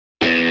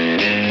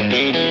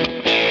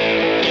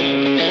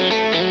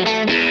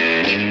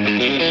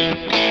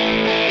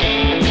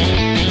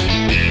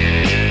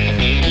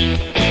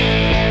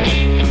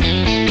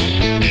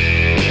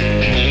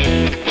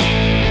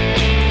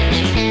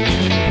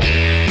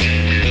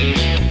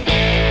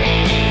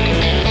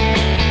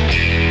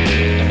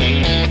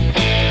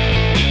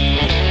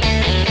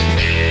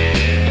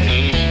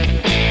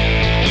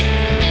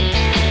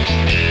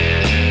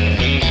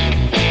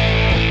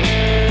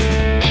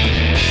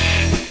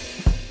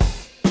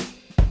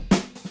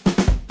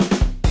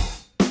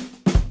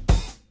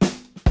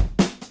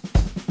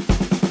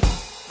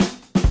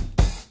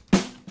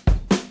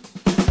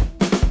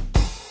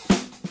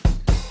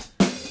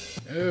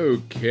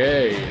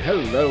Okay,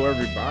 hello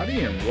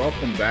everybody and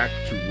welcome back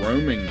to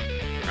roaming.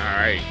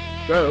 Alright,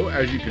 so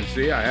as you can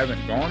see I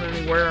haven't gone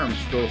anywhere. I'm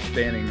still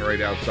standing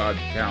right outside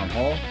the town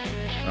hall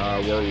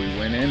where we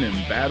went in and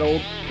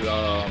battled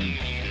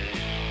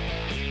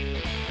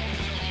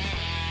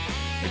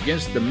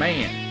against the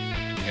man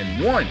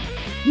and won.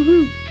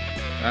 Woohoo!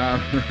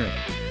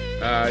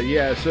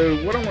 Yeah,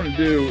 so what I want to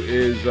do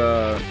is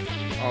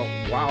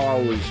while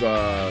I was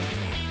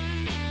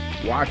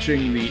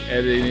watching the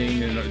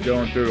editing and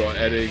going through the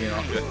editing,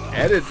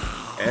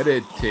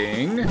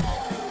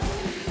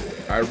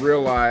 I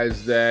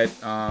realized that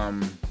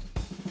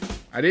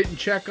I didn't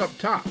check up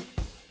top.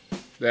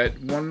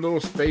 That one little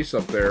space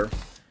up there,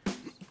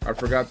 I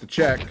forgot to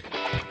check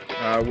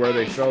where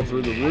they fell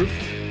through the roof.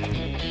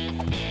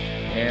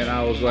 And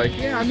I was like,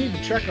 yeah, I need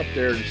to check up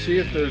there to see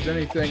if there's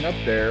anything up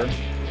there,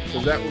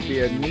 because that would be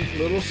a neat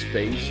little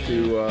space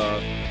to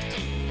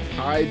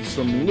hide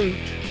some loot.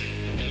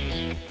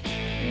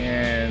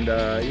 And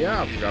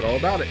yeah, I forgot all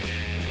about it.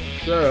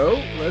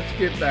 So let's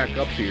get back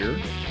up here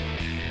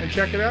and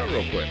check it out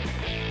real quick.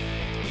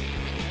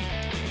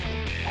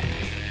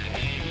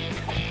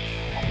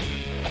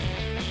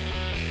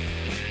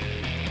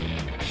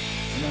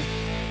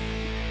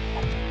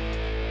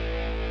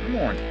 Come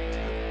on.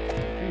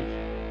 Jeez.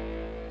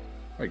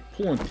 Like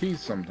pulling teeth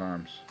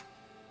sometimes.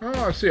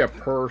 Oh, I see a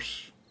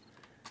purse.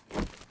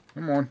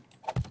 Come on.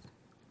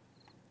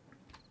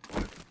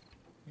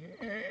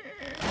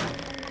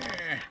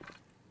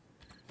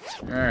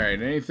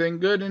 Alright, anything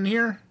good in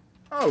here?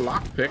 Oh,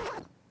 lockpick.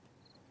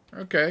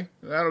 Okay,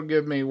 that'll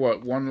give me,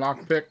 what, one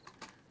lockpick?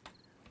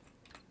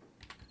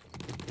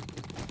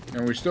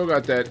 And we still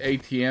got that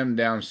ATM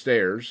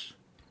downstairs.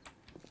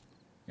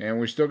 And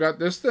we still got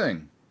this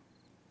thing.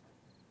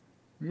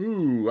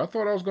 Ooh, I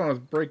thought I was going to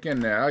break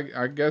in there.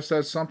 I guess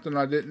that's something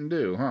I didn't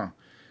do, huh?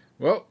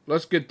 Well,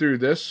 let's get through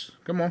this.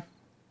 Come on.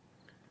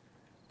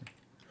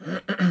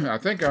 I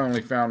think I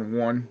only found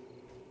one.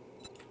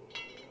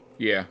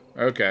 Yeah,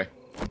 okay.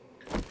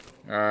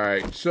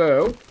 Alright,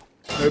 so,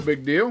 no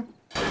big deal.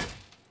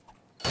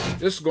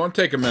 This is going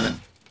to take a minute.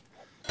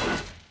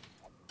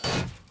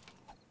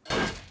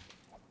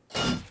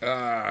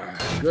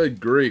 Good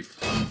grief.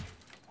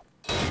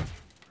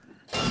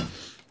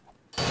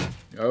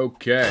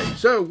 Okay,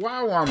 so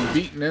while I'm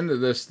beating into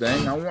this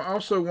thing, I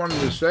also wanted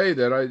to say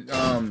that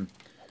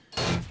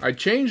I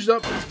changed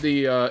up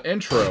the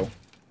intro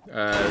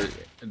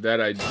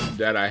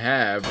that I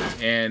have,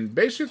 and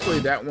basically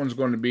that one's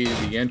going to be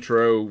the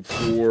intro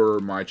for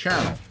my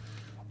channel.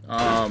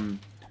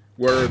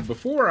 Where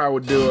before I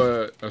would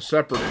do a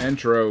separate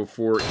intro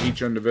for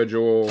each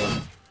individual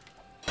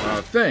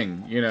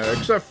thing, you know,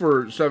 except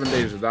for 7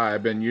 Days to Die.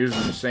 I've been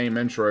using the same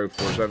intro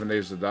for 7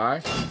 Days to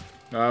Die,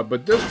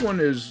 but this one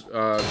is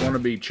going to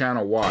be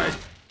channel wide.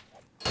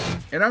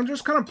 And I'm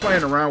just kind of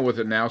playing around with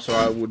it now, so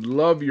I would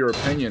love your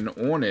opinion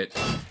on it.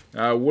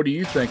 What do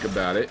you think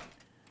about it?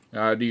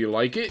 Do you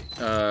like it?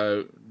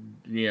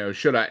 You know,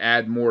 should I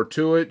add more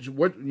to it?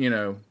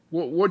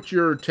 What's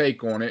your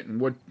take on it, and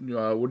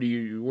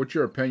what's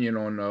your opinion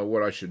on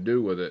what I should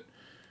do with it?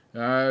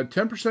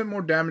 10%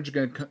 more damage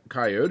against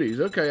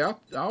coyotes. Okay,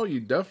 I'll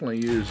definitely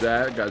use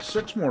that. Got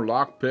 6 more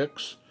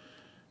lockpicks.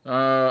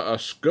 A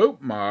scope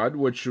mod,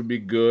 which would be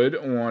good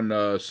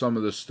on some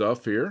of the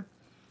stuff here.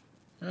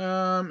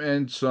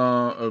 And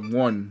some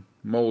one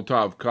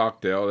Molotov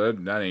cocktail.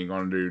 That ain't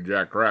gonna do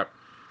jack crap.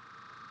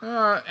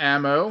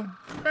 Ammo.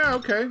 Yeah,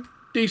 okay.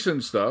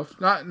 Decent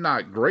stuff.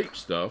 Not great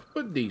stuff,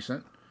 but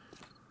decent.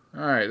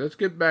 Alright, let's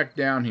get back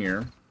down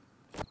here.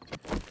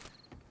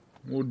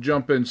 We'll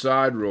jump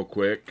inside real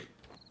quick.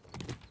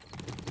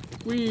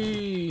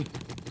 Whee!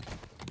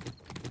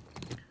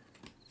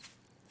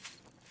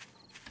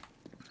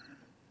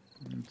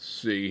 Let's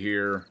see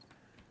here.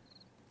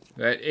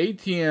 That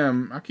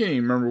ATM, I can't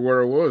even remember where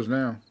it was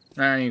now.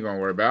 I ain't gonna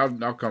worry about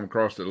it. I'll come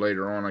across it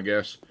later on, I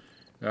guess.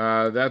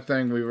 That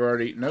thing we've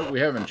already... Nope, we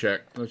haven't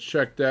checked. Let's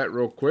check that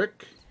real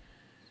quick.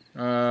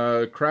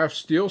 Craft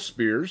steel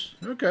spears.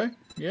 Okay,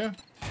 yeah.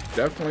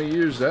 Definitely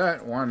use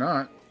that. Why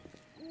not?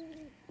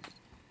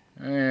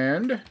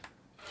 And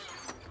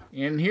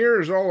in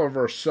here is all of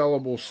our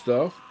sellable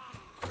stuff.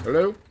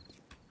 Hello?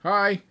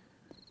 Hi.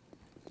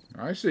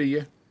 I see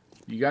you.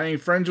 You got any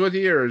friends with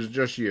you, or is it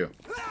just you?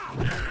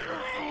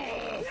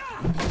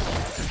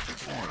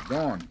 Oh,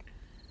 gone.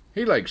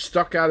 He like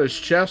stuck out his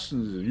chest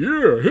and said,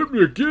 yeah, hit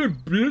me again,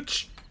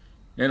 bitch.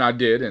 And I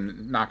did,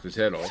 and knocked his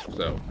head off.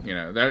 So, you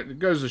know, that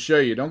goes to show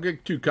you, don't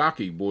get too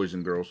cocky, boys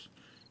and girls.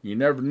 You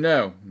never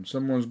know.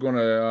 Someone's going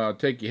to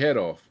take your head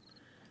off.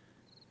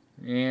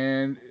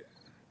 And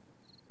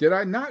did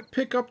I not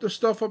pick up the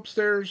stuff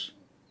upstairs?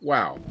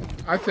 Wow.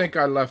 I think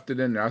I left it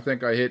in there. I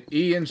think I hit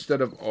E instead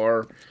of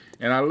R.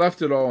 And I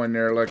left it all in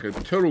there like a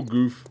total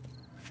goof.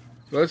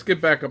 So let's get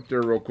back up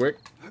there real quick.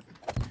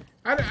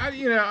 I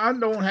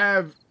don't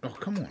have... Oh,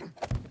 come on.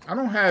 I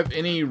don't have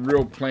any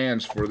real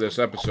plans for this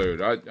episode.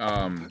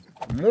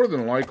 More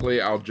than likely,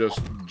 I'll just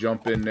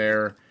jump in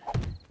there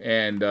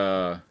and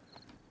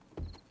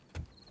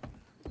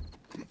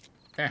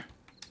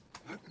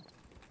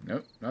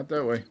Nope, not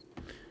that way.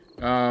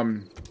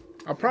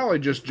 I'll probably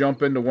just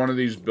jump into one of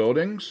these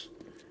buildings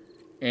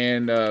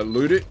and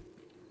loot it.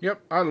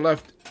 Yep, I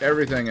left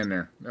everything in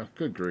there. Oh,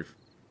 good grief.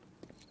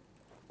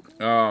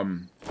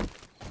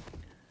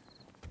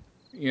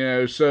 You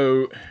know,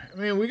 so I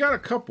mean, we got a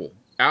couple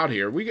out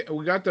here. We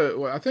got the.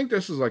 Well, I think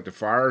this is like the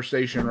fire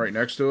station right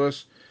next to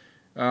us.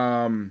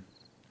 I'm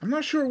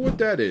not sure what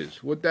that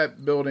is. What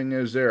that building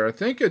is there. I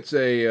think it's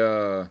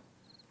a.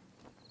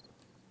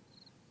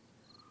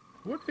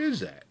 What is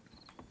that?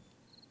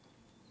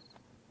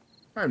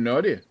 I have no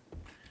idea.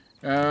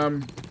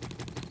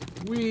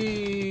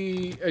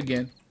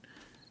 Again.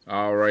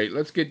 Alright,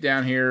 let's get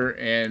down here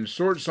and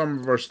sort some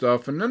of our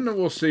stuff, and then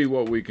we'll see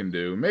what we can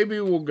do.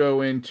 Maybe we'll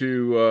go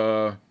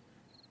into,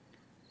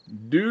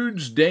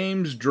 Dudes,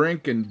 Dames,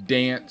 Drink, and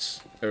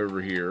Dance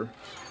over here.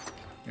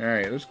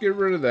 Alright, let's get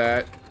rid of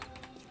that.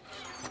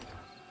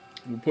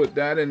 We'll put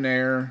that in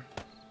there.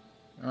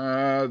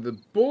 The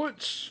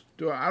bullets,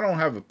 I don't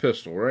have a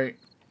pistol, right?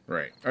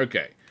 Right,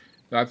 okay.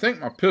 Now, I think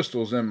my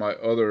pistol's in my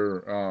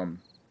other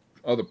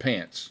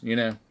pants, you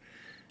know.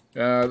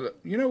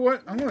 You know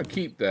what? I'm going to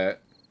keep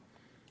that.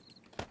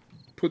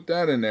 Put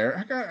that in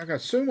there. I got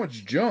so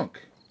much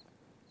junk.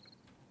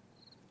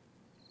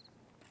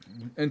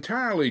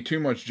 Entirely too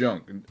much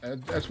junk.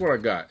 That's what I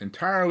got.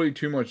 Entirely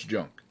too much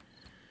junk.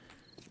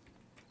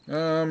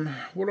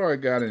 What do I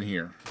got in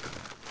here?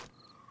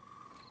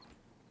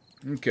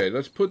 Okay,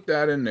 let's put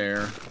that in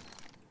there.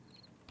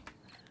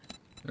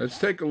 Let's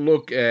take a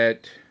look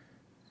at...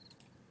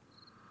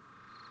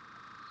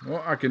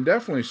 Well, I can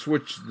definitely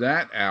switch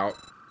that out.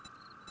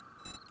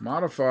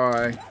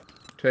 Modify.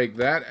 Take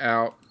that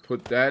out.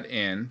 Put that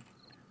in.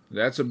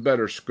 That's a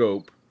better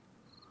scope.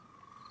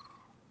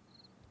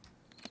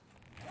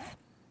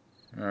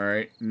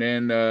 Alright. And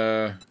then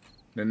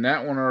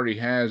that one already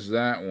has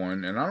that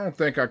one. And I don't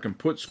think I can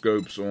put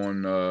scopes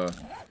on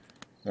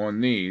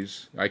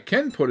these. I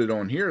can put it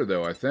on here,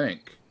 though, I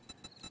think.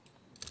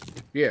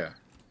 Yeah.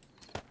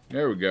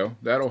 There we go.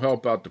 That'll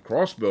help out the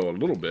crossbow a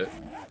little bit.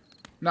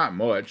 Not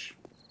much.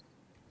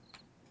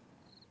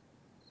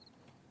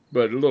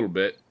 But a little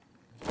bit.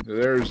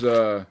 There's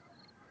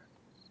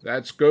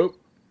that scope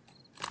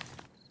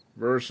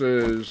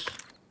versus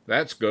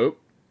that scope.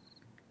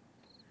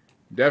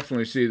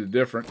 Definitely see the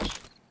difference.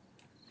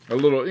 A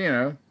little, you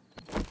know,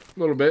 a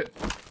little bit.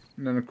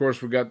 And then, of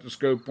course, we got the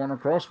scope on a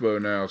crossbow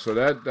now. So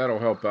that'll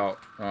help out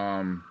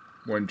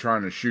when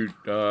trying to shoot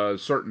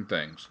certain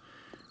things.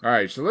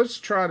 Alright, so let's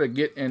try to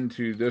get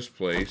into this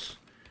place.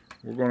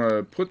 We're going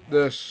to put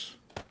this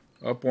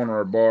up on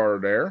our bar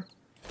there.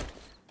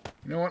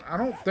 You know what? I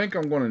don't think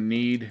I'm going to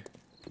need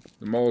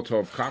the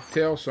Molotov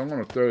cocktail, so I'm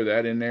going to throw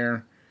that in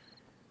there.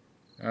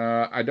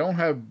 I don't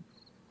have...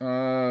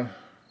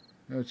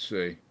 let's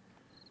see.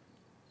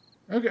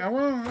 Okay,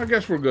 well, I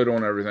guess we're good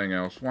on everything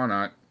else. Why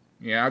not?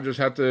 Yeah, I'll just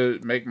have to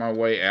make my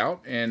way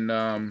out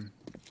and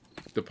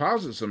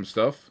deposit some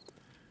stuff.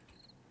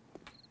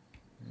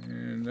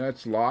 And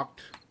that's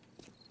locked.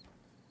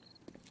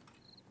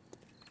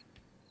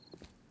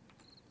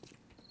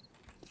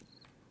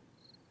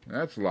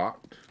 That's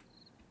locked.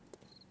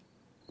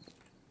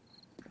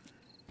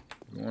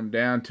 Going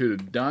down to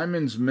the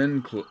Diamonds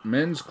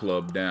Men's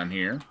Club down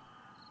here.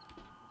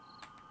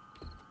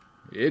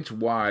 It's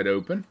wide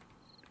open.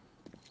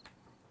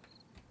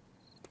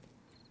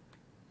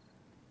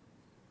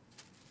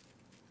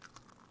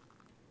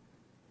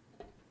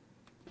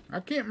 I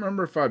can't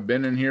remember if I've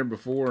been in here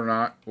before or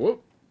not.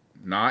 Whoop.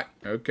 Not.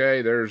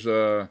 Okay, there's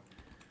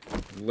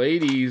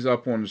ladies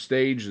up on the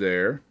stage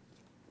there.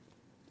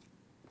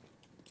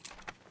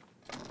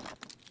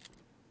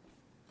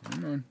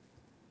 Come on.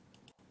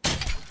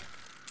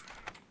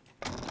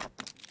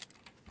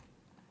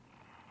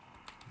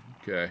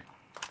 Okay.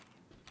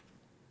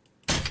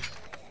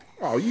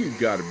 Oh, you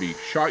gotta be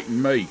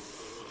shiting me.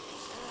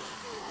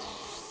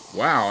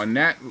 Wow, and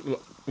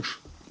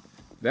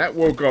that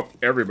woke up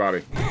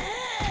everybody.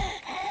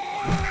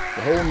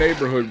 The whole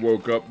neighborhood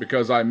woke up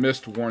because I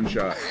missed one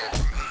shot.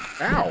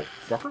 Ow,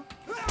 fucker.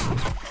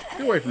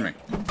 Get away from me.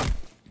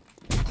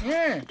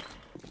 Yeah.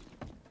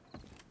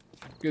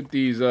 Get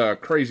these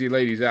crazy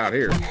ladies out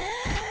here.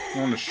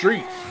 On the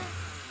street.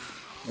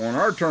 On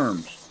our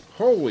terms.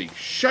 Holy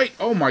shit.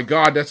 Oh my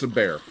god, that's a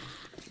bear.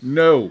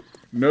 No.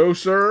 No,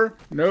 sir.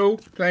 No,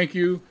 thank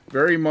you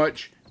very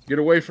much. Get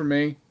away from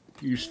me.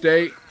 You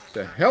stay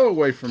the hell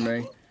away from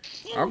me.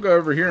 I'll go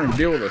over here and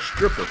deal with a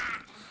stripper.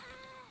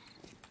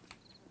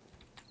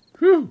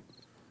 Whew.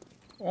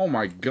 Oh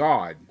my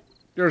god.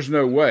 There's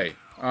no way.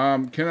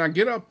 Can I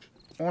get up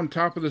on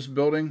top of this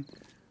building?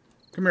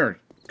 Come here.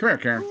 Come here,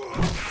 Karen.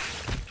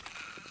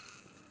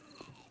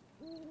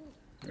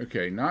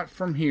 Okay, not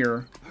from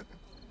here.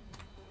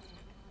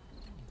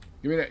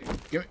 Give me that.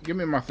 Give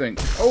me my thing.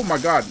 Oh my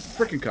god.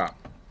 Frickin' cop.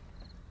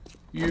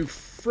 You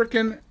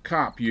frickin'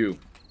 cop, you.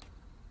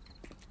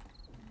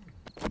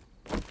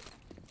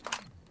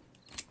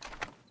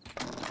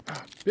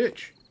 Ah,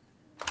 bitch.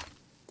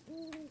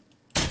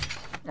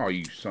 Oh,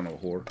 you son of a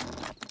whore.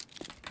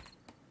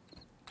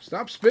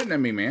 Stop spitting at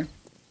me, man.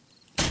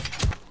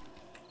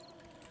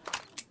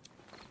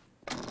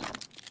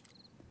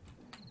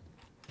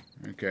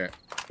 Okay.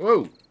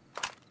 Whoa!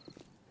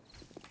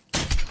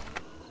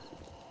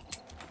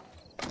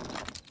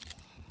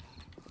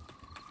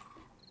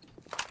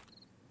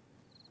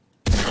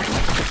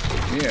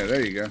 Yeah,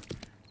 there you go.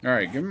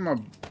 Alright, give me my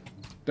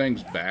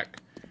things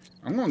back.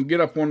 I'm going to get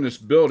up on this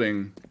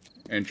building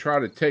and try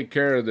to take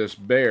care of this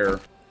bear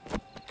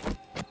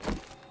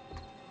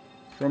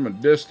from a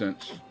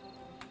distance.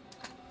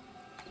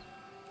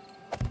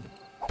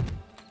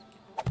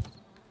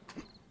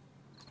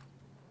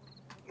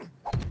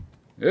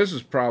 This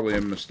is probably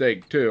a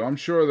mistake too. I'm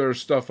sure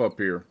there's stuff up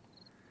here.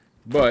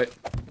 But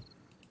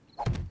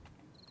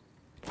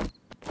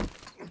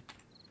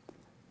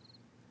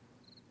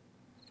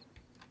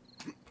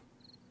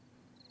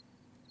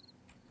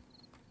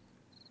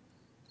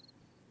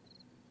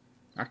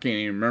I can't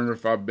even remember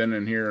if I've been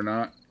in here or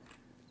not.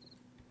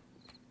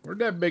 Where'd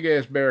that big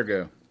ass bear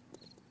go?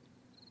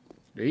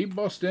 Did he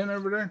bust in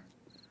over there?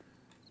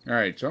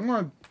 Alright, so I'm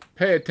going to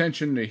pay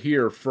attention to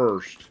here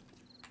first.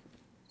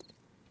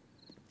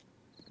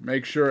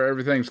 Make sure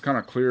everything's kind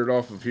of cleared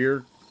off of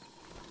here.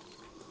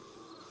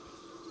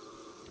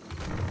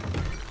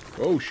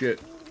 Oh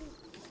shit.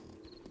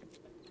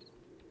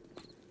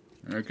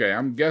 Okay,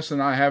 I'm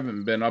guessing I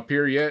haven't been up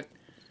here yet.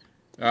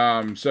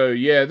 So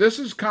yeah, this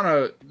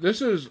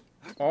is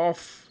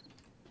off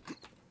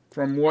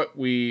from what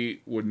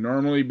we would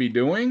normally be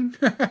doing.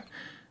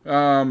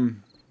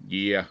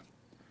 Yeah.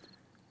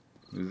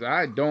 'Cause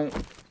I don't...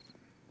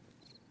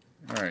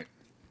 Alright.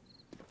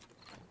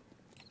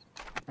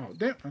 Oh,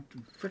 damn. I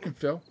freaking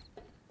fell.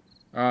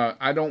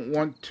 I don't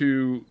want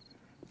to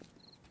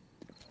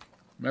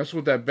mess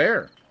with that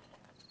bear.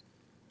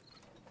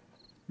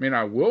 I mean,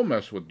 I will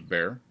mess with the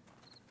bear.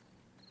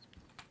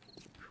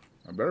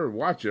 I better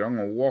watch it. I'm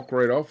going to walk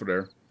right off of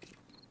there.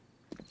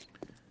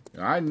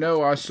 I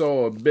know I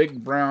saw a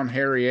big brown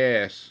hairy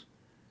ass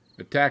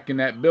attacking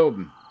that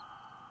building.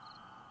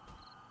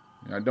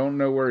 I don't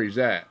know where he's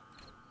at.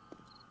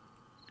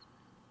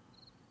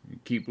 You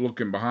keep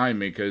looking behind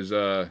me because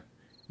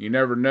you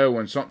never know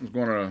when something's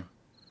going to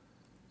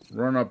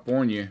run up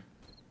on you.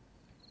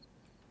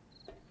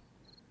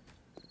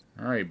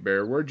 Alright,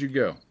 bear, where'd you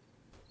go?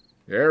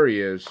 There he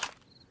is.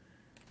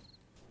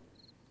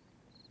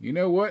 You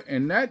know what?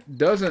 And that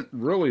doesn't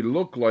really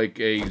look like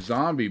a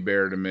zombie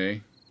bear to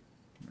me.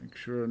 Make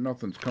sure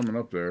nothing's coming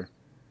up there.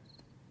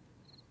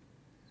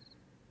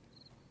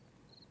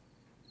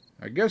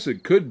 I guess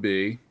it could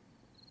be.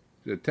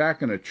 It's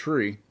attacking a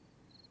tree.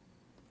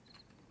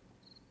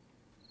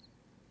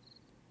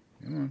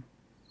 Come on.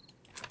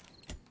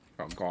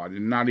 Oh god,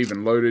 it's not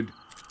even loaded.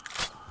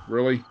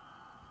 Really?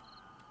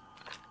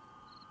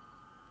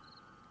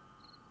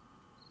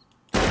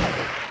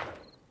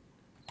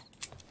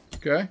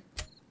 Okay.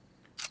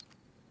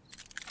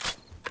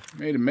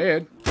 Made him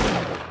mad.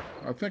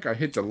 I think I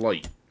hit the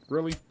light.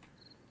 Really?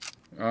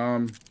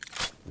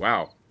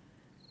 Wow.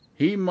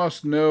 He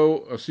must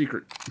know a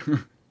secret.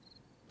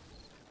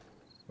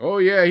 Oh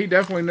yeah, he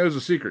definitely knows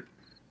a secret.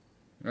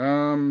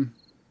 Because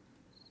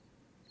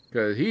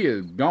he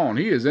is gone.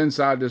 He is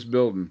inside this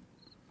building.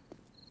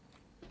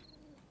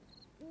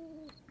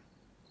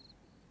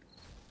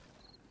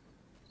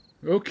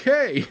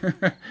 Okay.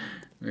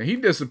 He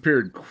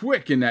disappeared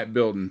quick in that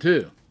building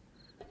too.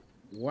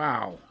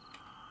 Wow.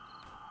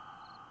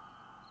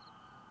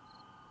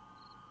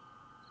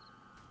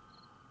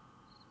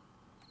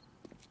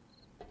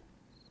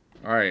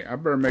 Alright, I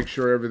better make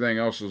sure everything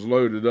else is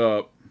loaded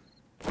up.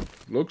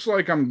 Looks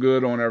like I'm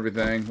good on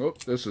everything. Oh,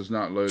 this is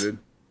not loaded.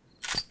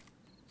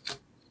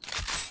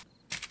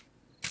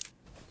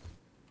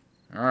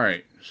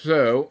 Alright,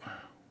 so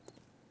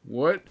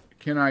what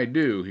can I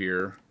do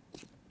here?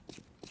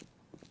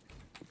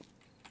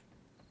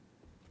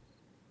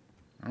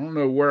 I don't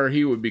know where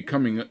he would be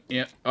coming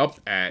up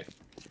at.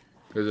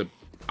 Because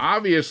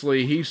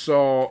obviously he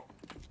saw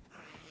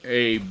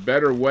a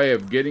better way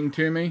of getting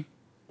to me.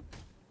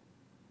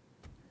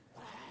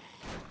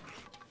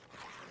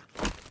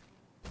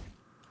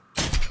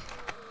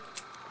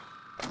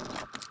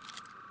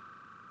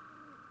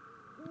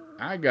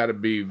 I gotta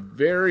be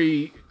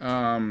very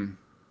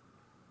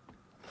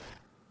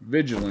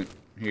vigilant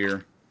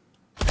here.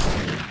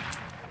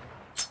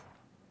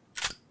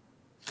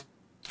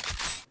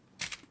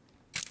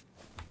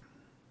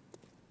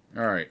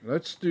 Alright,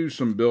 let's do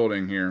some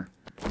building here.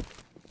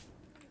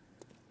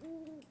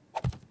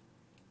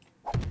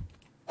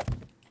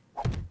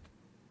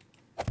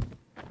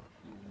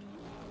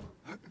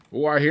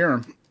 Oh, I hear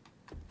him.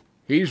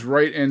 He's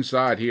right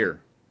inside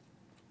here.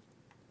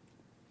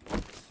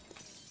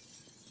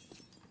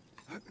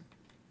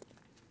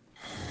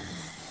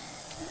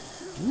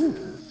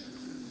 Ooh.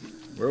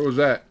 Where was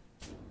that?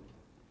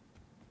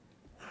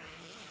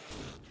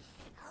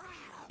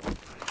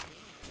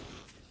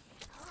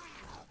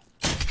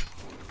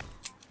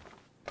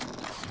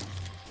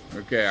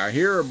 Okay, I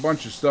hear a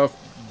bunch of stuff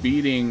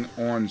beating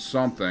on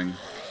something.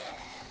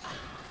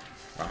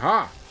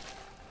 Aha!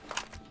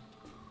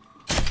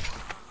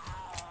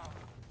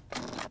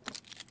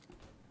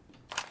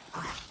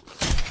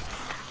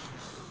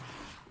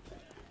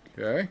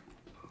 Okay.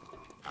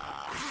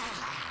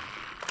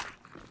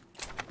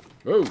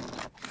 Oh.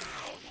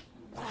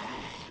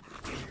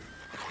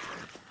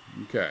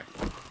 Okay.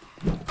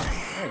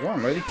 Oh, go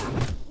on, lady.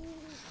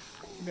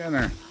 Get down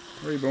there.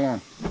 Where you belong.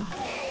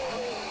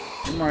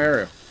 In my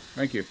area.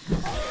 Thank you.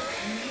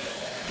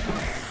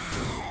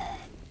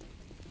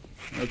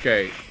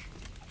 Okay.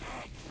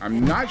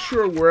 I'm not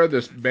sure where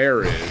this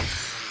bear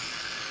is.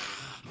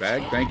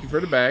 Bag. Thank you for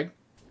the bag.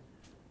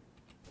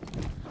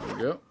 There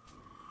we go.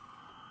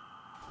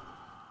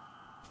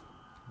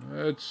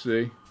 Let's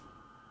see.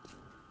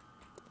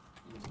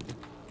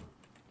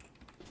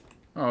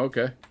 Oh,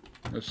 okay.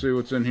 Let's see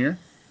what's in here.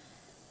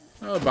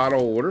 Oh, bottle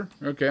of water.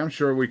 Okay, I'm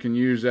sure we can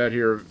use that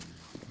here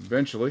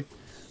eventually.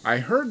 I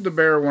heard the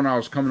bear when I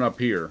was coming up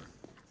here.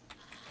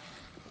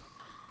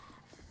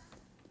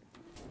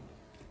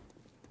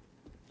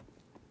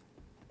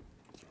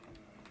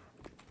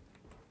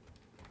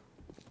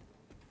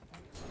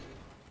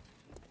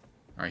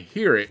 I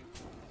hear it.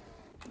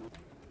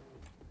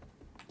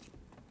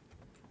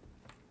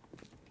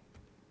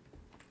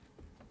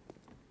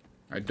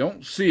 I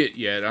don't see it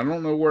yet. I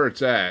don't know where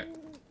it's at.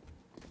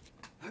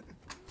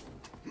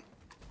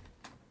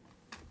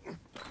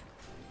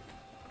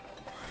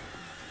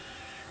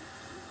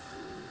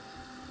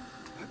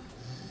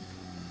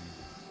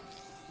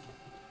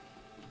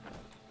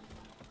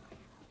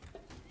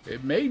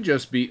 It may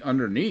just be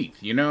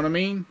underneath, you know what I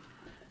mean?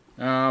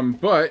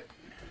 But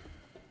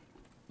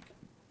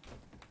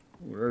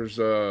there's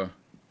oh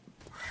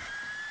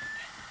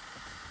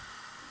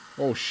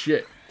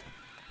shit.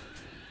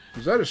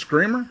 Is that a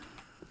screamer?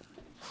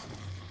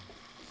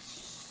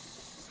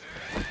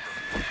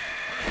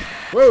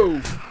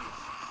 Whoa!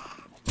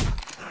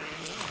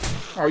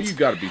 Oh, you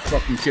gotta be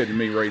fucking kidding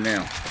me right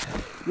now.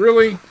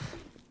 Really?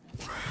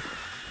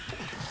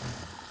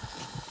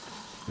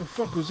 The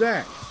fuck was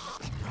that?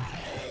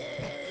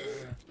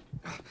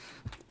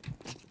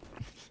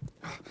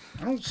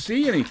 I don't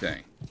see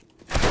anything.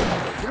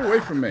 Get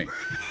away from me.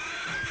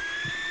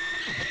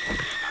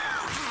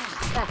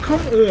 Oh,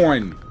 come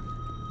on!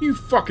 You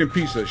fucking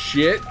piece of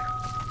shit.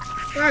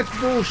 That's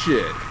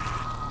bullshit.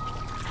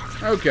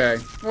 Okay.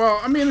 Well,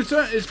 I mean,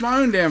 it's my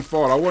own damn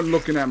fault. I wasn't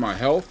looking at my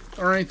health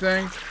or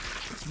anything.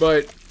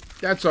 But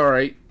that's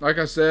alright. Like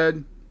I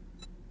said,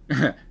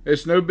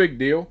 it's no big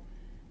deal.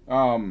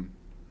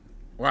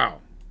 Wow.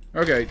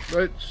 Okay,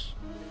 let's...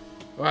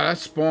 Wow, that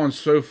spawn's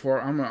so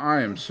far...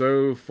 I am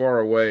so far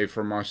away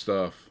from my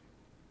stuff.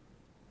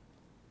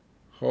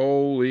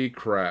 Holy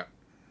crap.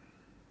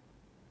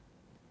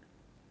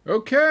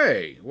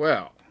 Okay,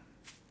 well.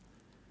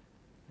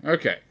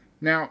 Okay,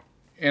 now,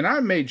 and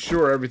I made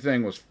sure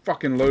everything was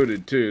fucking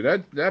loaded too.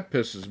 That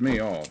pisses me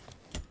off.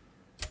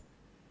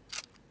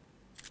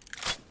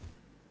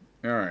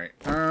 Alright,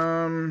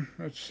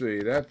 let's see.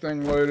 That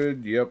thing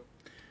loaded, yep.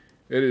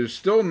 It is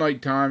still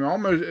nighttime.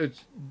 Almost,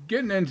 it's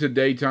getting into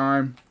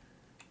daytime.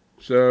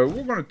 So,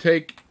 we're going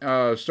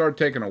to start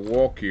taking a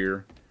walk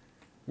here.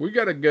 We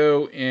got to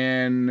go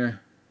in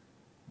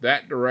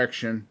that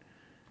direction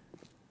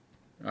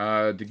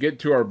to get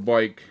to our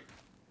bike.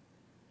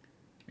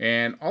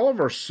 And all of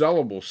our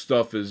sellable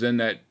stuff is in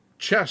that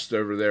chest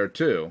over there,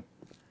 too.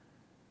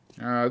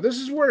 This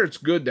is where it's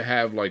good to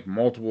have, like,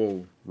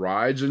 multiple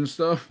rides and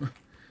stuff.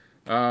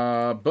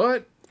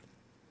 But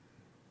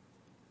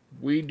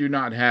we do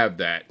not have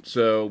that.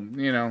 So,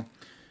 you know.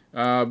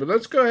 But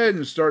let's go ahead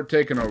and start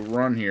taking a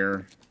run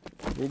here.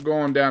 We're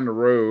going down the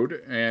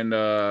road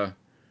and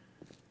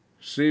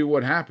see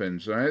what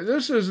happens.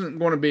 This isn't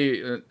going to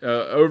be an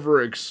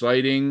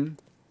over-exciting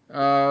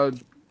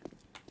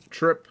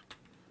trip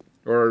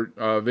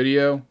or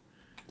video.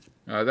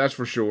 That's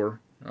for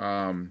sure.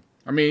 I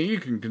mean, you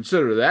can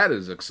consider that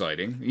as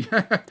exciting.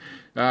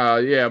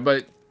 Yeah,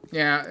 but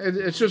yeah,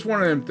 it's just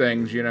one of them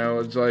things, you know.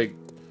 It's like,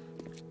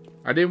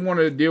 I didn't want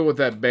to deal with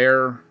that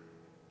bear,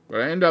 but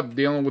I ended up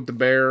dealing with the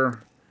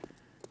bear.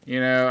 You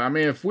know, I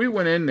mean, if we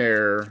went in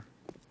there,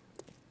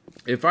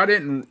 if I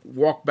didn't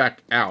walk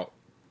back out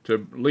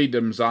to lead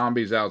them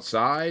zombies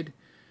outside,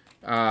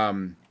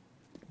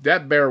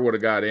 that bear would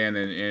have got in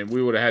and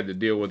we would have had to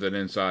deal with it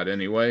inside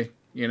anyway.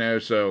 You know,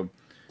 so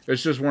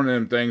it's just one of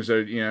them things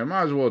that, you know,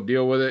 might as well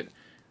deal with it.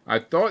 I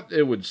thought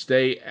it would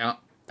stay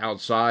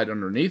outside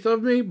underneath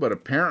of me, but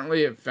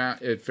apparently it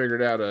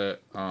figured out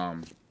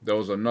there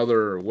was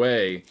another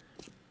way,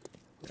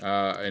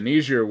 an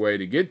easier way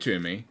to get to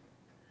me.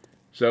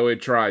 So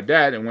it tried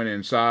that and went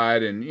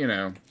inside, and you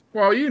know,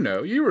 well, you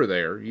know, you were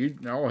there.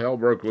 All hell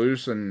broke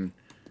loose, and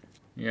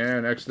yeah,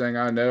 next thing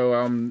I know,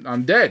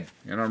 I'm dead,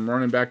 and I'm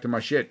running back to my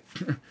shit.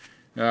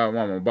 On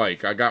my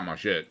bike. I got my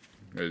shit.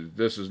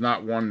 This is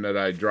not one that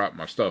I dropped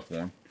my stuff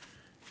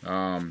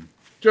on.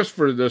 Just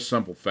for this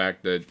simple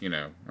fact that, you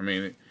know, I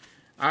mean,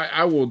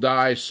 I will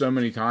die so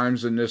many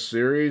times in this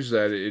series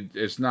that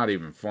it's not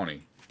even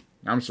funny.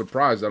 I'm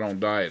surprised I don't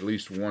die at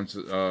least once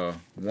a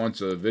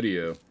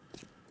video.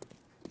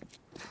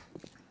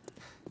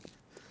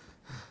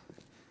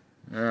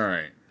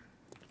 Alright.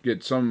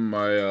 Get some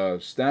of my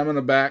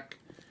stamina back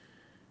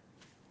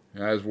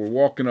as we're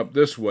walking up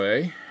this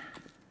way.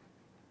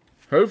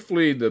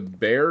 Hopefully the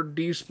bear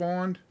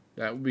despawned.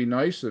 That would be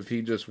nice if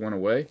he just went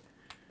away.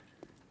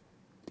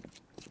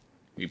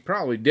 He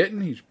probably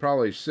didn't. He's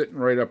probably sitting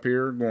right up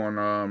here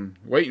going,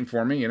 waiting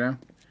for me, you know.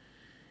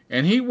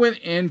 And he went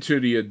into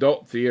the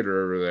adult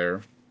theater over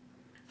there.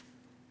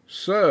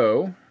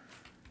 So,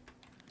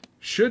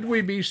 should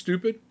we be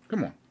stupid?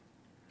 Come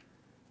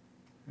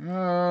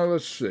on.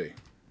 Let's see.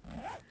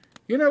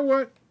 You know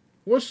what?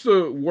 What's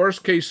the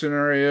worst case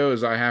scenario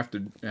is I have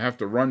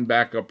to run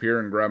back up here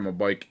and grab my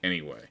bike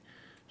anyway.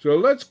 So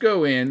let's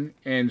go in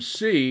and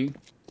see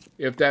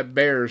if that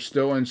bear is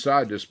still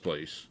inside this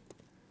place.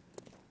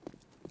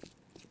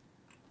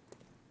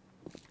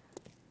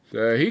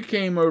 So he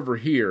came over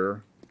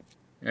here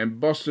and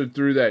busted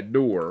through that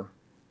door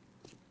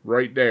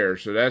right there.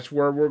 So that's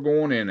where we're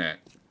going in at.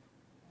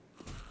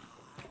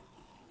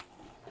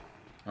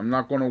 I'm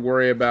not going to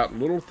worry about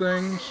little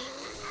things.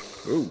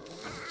 Ooh.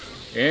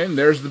 And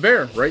there's the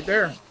bear right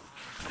there.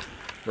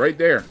 Right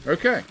there.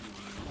 Okay.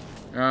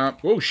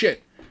 Oh,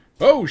 shit.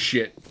 Oh,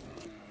 shit.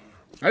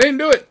 I didn't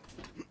do it.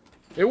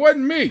 It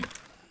wasn't me.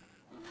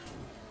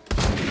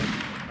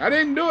 I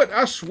didn't do it.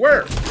 I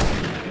swear.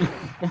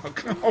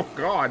 Oh,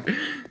 God.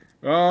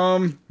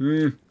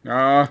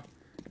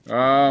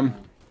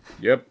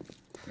 Yep.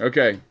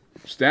 Okay.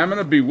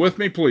 Stamina, be with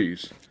me,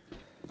 please.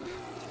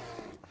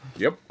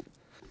 Yep.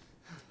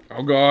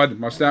 Oh, God.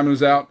 My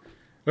stamina's out.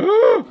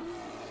 Ah!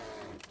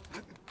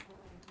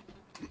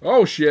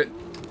 Oh, shit.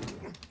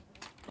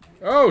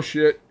 Oh,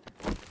 shit.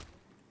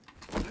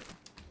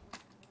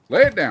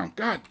 Lay it down.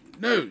 God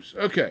knows.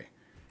 Okay.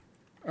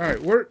 All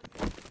right.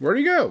 Where'd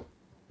he go?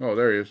 Oh,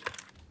 there he is.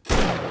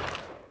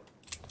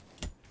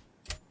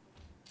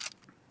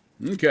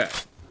 Okay.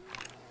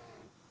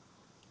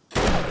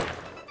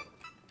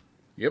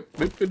 Yep.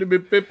 Beep, beep,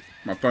 beep, beep.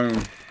 My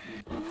phone.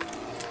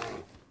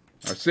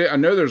 I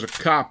know there's a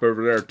cop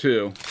over there,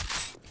 too.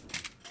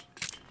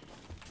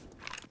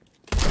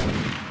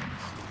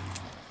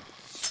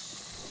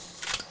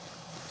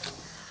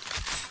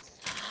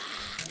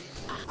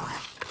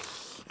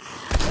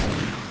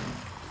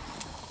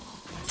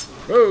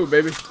 Oh,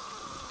 baby.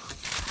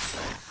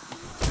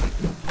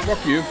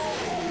 Fuck you.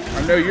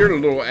 I know you're the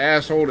little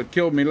asshole that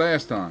killed me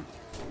last time.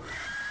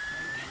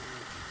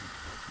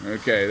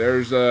 Okay,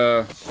 there's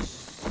the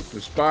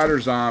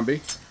spider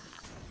zombie.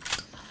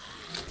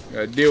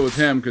 Gotta deal with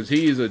him because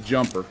he's a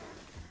jumper.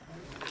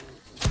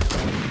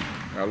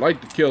 I'd like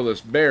to kill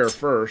this bear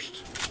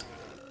first.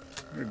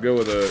 I'm gonna go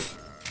with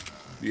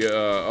the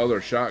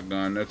other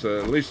shotgun. That's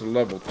at least a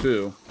level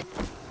 2.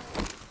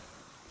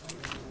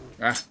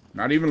 Ah,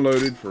 not even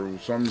loaded for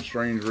some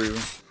strange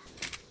reason.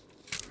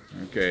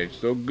 Okay,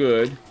 still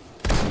good.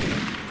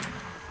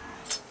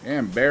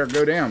 Damn, bear,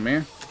 go down,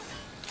 man.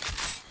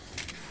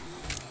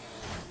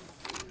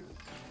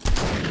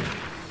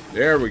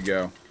 There we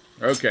go.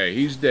 Okay,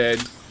 he's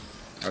dead.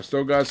 I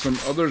still got some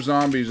other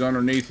zombies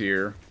underneath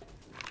here.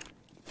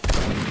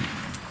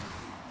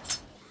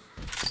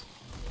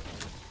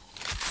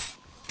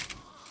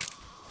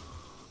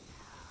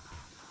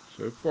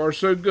 So far,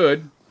 so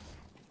good.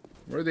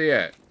 Where are they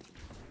at?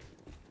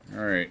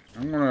 Alright,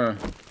 I'm gonna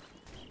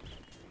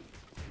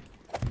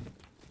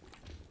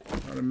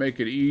try to make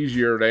it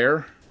easier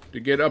there to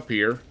get up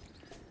here.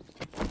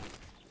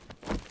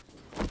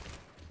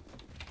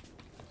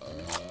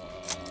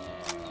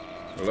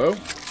 Hello?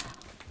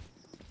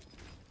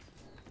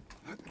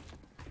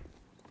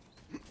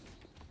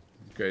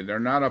 Okay, they're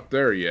not up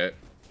there yet.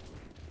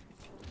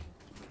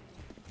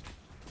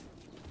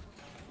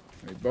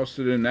 They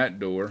busted in that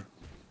door.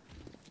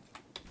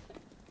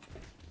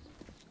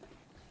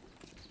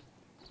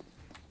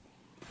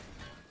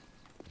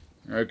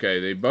 Okay,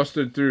 they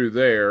busted through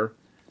there.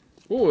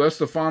 Oh, that's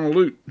the final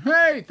loot.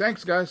 Hey,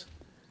 thanks, guys.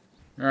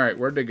 Alright,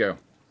 where'd they go?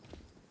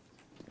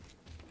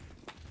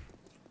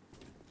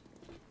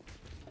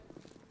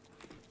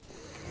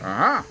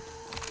 Aha!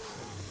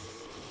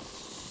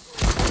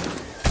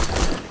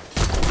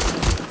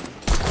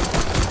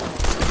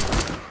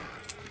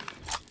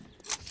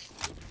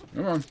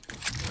 Come on.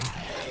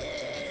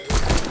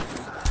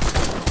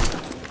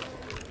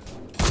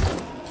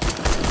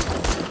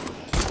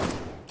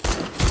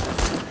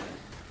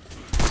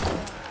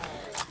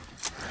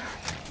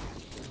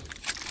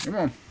 Come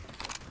on.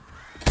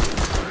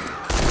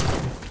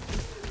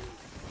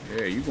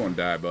 Yeah, you gonna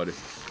die, buddy.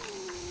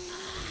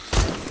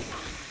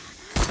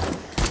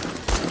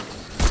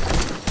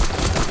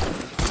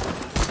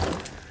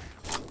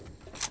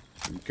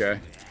 Okay.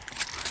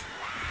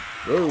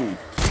 Whoa.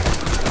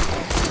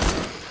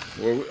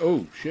 Whoa.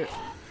 Oh, shit.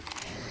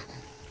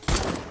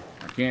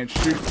 I can't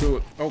shoot to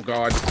it. Oh,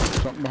 God.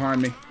 Something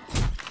behind me.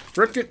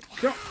 Frick it.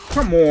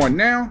 Come on,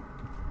 now.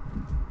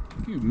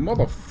 You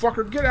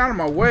motherfucker. Get out of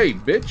my way,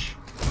 bitch.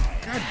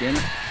 God damn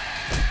it.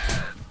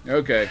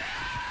 Okay.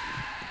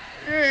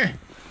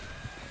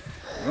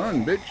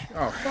 Run, bitch.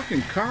 Oh,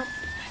 fucking cop.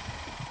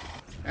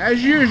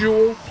 As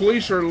usual,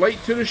 police are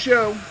late to the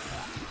show.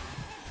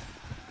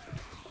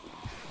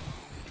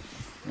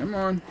 Come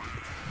on.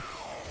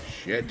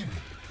 Shit.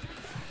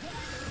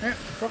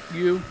 Fuck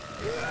you.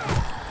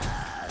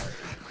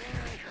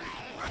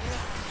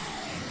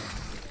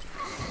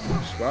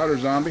 Spider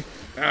zombie.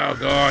 Oh,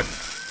 God.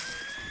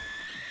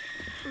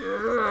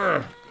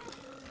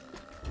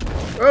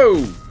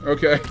 Oh,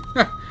 okay.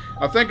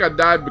 I think I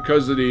died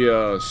because of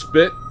the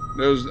spit.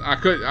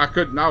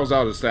 I was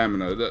out of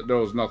stamina. There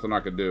was nothing I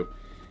could do.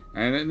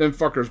 And then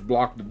fuckers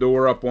blocked the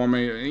door up on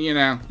me. You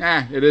know,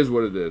 it is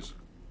what it is.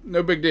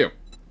 No big deal.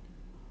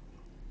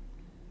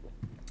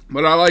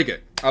 But I like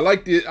it. I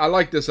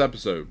like this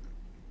episode.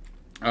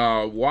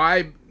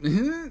 Why?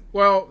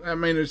 Well, I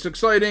mean, it's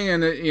exciting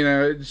and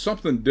it's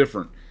something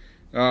different.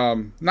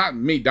 Not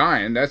me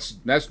dying.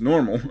 That's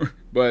normal.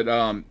 But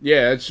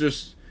yeah, it's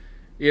just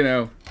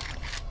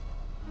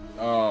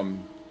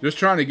just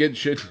trying to get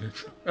shit.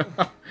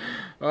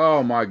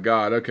 Oh my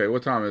God. Okay,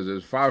 what time is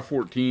it?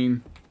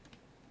 5:14.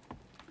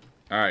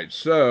 All right,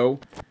 so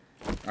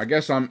I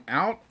guess I'm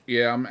out.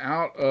 Yeah, I'm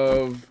out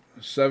of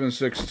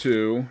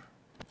 762.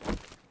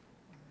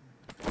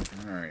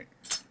 All right,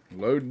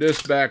 load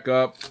this back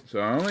up. So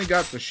I only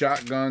got the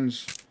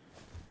shotguns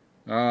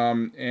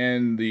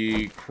and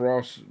the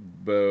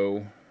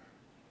crossbow.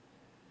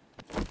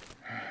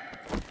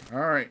 All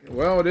right,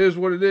 well, it is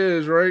what it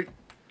is, right?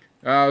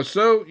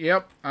 So,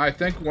 yep, I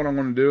think what I'm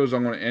going to do is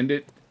I'm going to end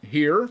it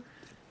here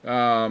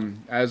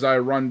as I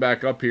run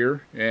back up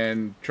here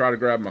and try to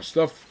grab my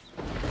stuff.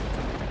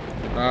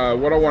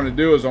 What I want to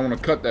do is I want to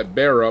cut that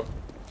bear up,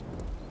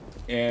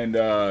 and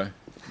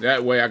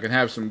that way I can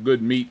have some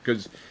good meat,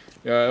 because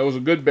it was a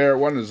good bear. It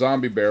wasn't a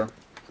zombie bear.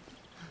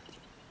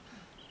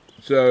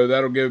 So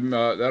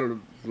that'll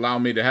allow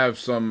me to have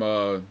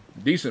some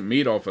decent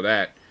meat off of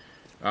that.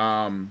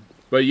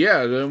 But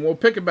yeah, then we'll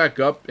pick it back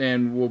up,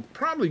 and we'll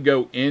probably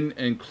go in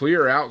and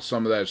clear out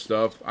some of that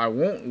stuff. I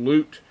won't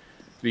loot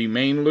the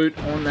main loot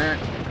on that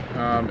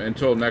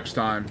until next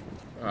time.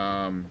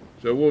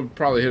 So we'll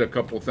probably hit a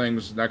couple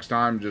things next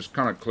time, just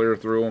kind of clear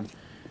through them,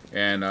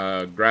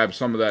 and grab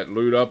some of that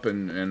loot up,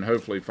 and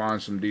hopefully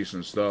find some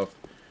decent stuff.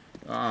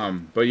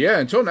 But yeah,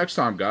 until next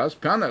time, guys,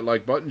 pound that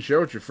like button, share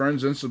with your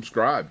friends, and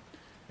subscribe.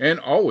 And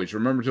always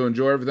remember to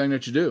enjoy everything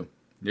that you do.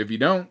 If you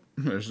don't,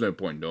 there's no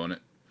point in doing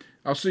it.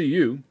 I'll see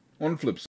you on the flip side.